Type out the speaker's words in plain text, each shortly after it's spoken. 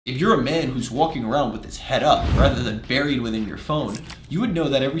If you're a man who's walking around with his head up rather than buried within your phone, you would know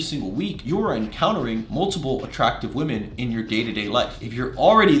that every single week you are encountering multiple attractive women in your day-to-day life. If you're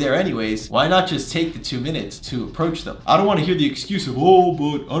already there anyways, why not just take the 2 minutes to approach them? I don't want to hear the excuse of, oh,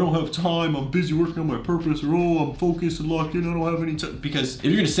 but I don't have time, I'm busy working on my purpose, or oh, I'm focused and locked in, I don't have any time. Because if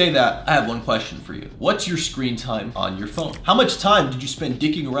you're going to say that, I have one question for you. What's your screen time on your phone? How much time did you spend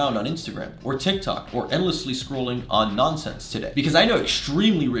dicking around on Instagram or TikTok or endlessly scrolling on nonsense today? Because I know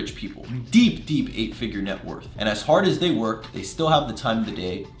extremely rich people, deep 8-figure net worth, and as hard as they work, they still have the time of the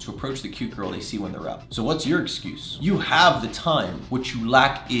day to approach the cute girl they see when they're out. So what's your excuse? You have the time. What you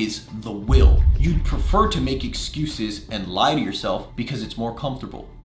lack is the will. You'd prefer to make excuses and lie to yourself because it's more comfortable.